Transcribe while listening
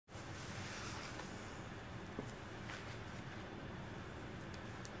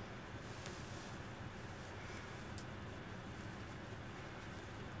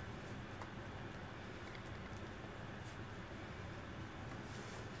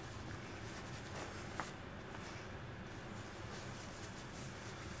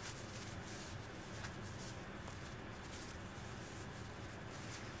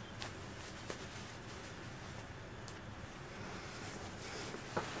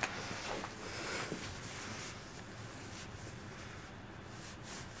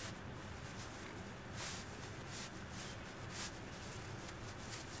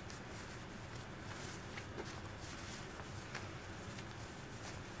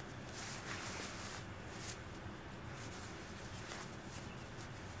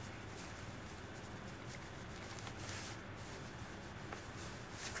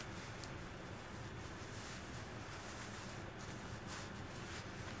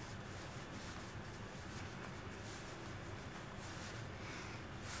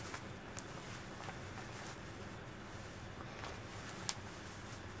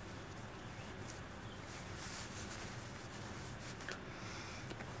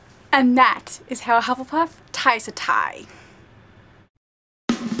And that is how a Hufflepuff ties a tie.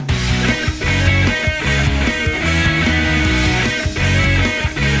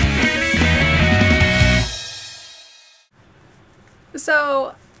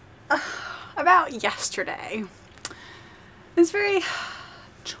 So, about yesterday, this very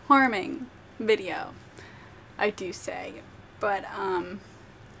charming video, I do say, but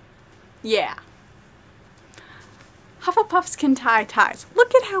yeah. Hufflepuffs can tie ties.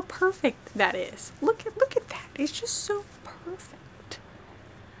 Look at how perfect that is. Look at that. It's just so perfect.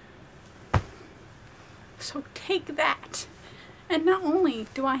 So take that. And not only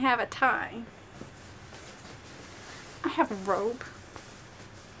do I have a tie, I have a robe.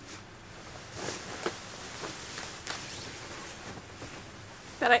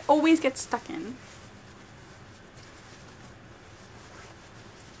 That I always get stuck in.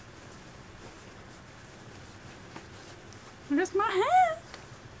 There's my hand.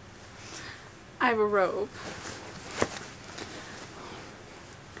 I have a robe.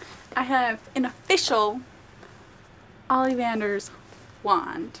 I have an official Ollivander's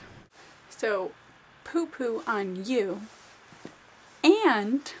wand. So, poo poo on you.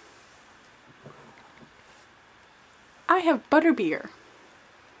 And I have butterbeer.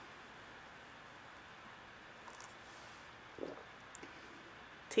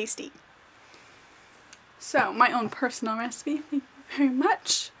 Tasty. So, my own personal recipe. Thank you very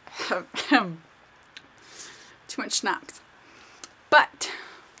much. Too much schnapps. But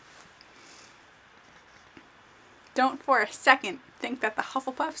don't for a second think that the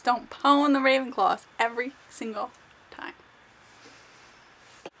Hufflepuffs don't pwn the Ravenclaws every single time.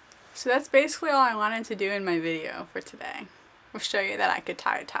 So that's basically all I wanted to do in my video for today. I'll show you that I could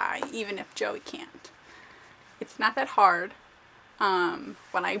tie a tie, even if Joey can't. It's not that hard.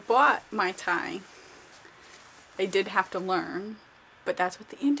 When I bought my tie, I did have to learn, but that's what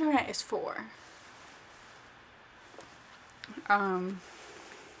the internet is for.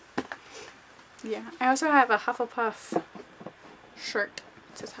 Yeah, I also have a Hufflepuff shirt.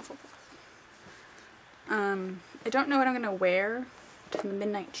 It says Hufflepuff. I don't know what I'm gonna wear to the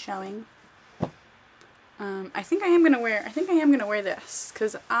midnight showing. I think I am gonna wear this,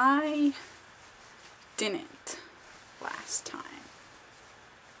 because I didn't last time.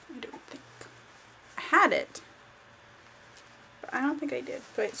 I don't think. I had it, but I don't think I did.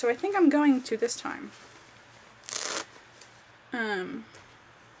 But so I think I'm going to this time.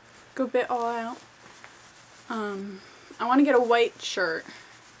 Go bit all out. I want to get a white shirt,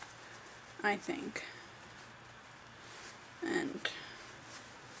 I think. And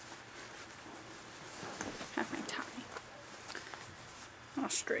have my tie all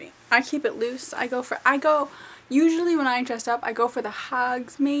straight. I keep it loose. Usually when I dress up, I go for the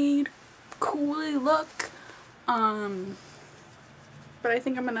Hogsmeade coolie look. But I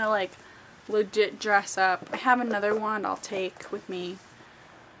think I'm gonna like legit dress up. I have another wand I'll take with me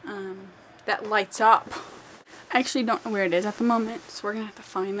that lights up. I actually don't know where it is at the moment, so we're gonna have to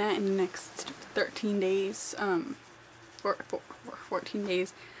find that in the next 13 days, or 14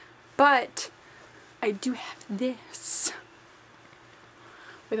 days. But I do have this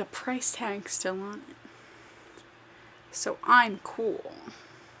with a price tag still on it. So I'm cool.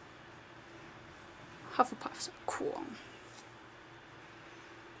 Hufflepuffs are cool.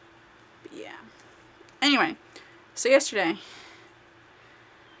 But yeah. Anyway, so yesterday,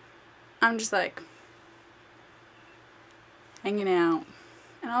 I'm just like hanging out,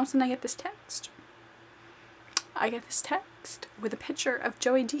 and all of a sudden I get this text. I get this text with a picture of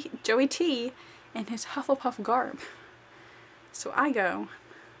Joey T in his Hufflepuff garb. So I go,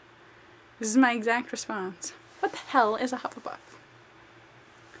 this is my exact response. What the hell is a Hufflepuff?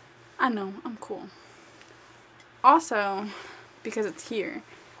 I know, I'm cool. Also, because it's here,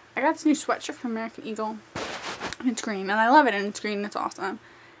 I got this new sweatshirt from American Eagle, and it's green, and I love it, and it's green, and it's awesome.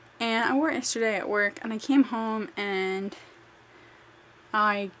 And I wore it yesterday at work, and I came home, and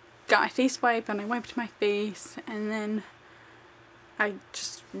I got my face wiped, and I wiped my face, and then I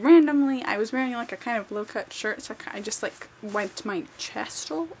just randomly, I was wearing like a kind of low-cut shirt, so I just like wiped my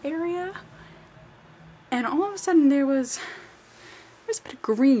chest area. And all of a sudden there was a bit of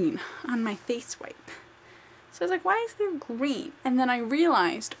green on my face wipe. So I was like, why is there green? And then I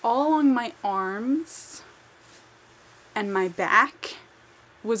realized all along my arms and my back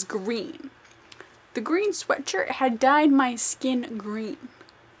was green. The green sweatshirt had dyed my skin green.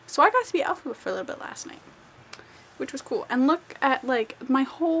 So I got to be Alphabet for a little bit last night, which was cool. And look at like my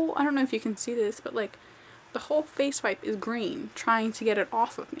whole, I don't know if you can see this, but like the whole face wipe is green, trying to get it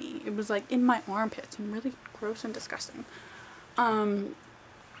off of me. It was like in my armpits and really gross and disgusting. I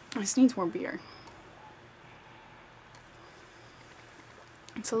just need more beer.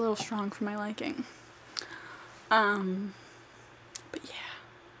 It's a little strong for my liking. But yeah.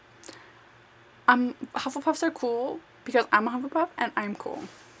 Hufflepuffs are cool because I'm a Hufflepuff and I'm cool.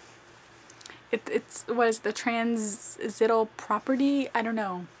 It's what is the transital property? I don't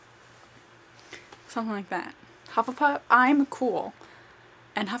know. Something like that. Hufflepuff, I'm cool.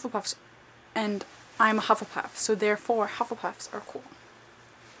 And Hufflepuffs, and I'm a Hufflepuff, so therefore Hufflepuffs are cool.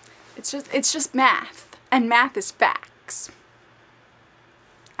 It's just math. And math is facts.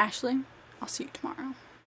 Ashley, I'll see you tomorrow.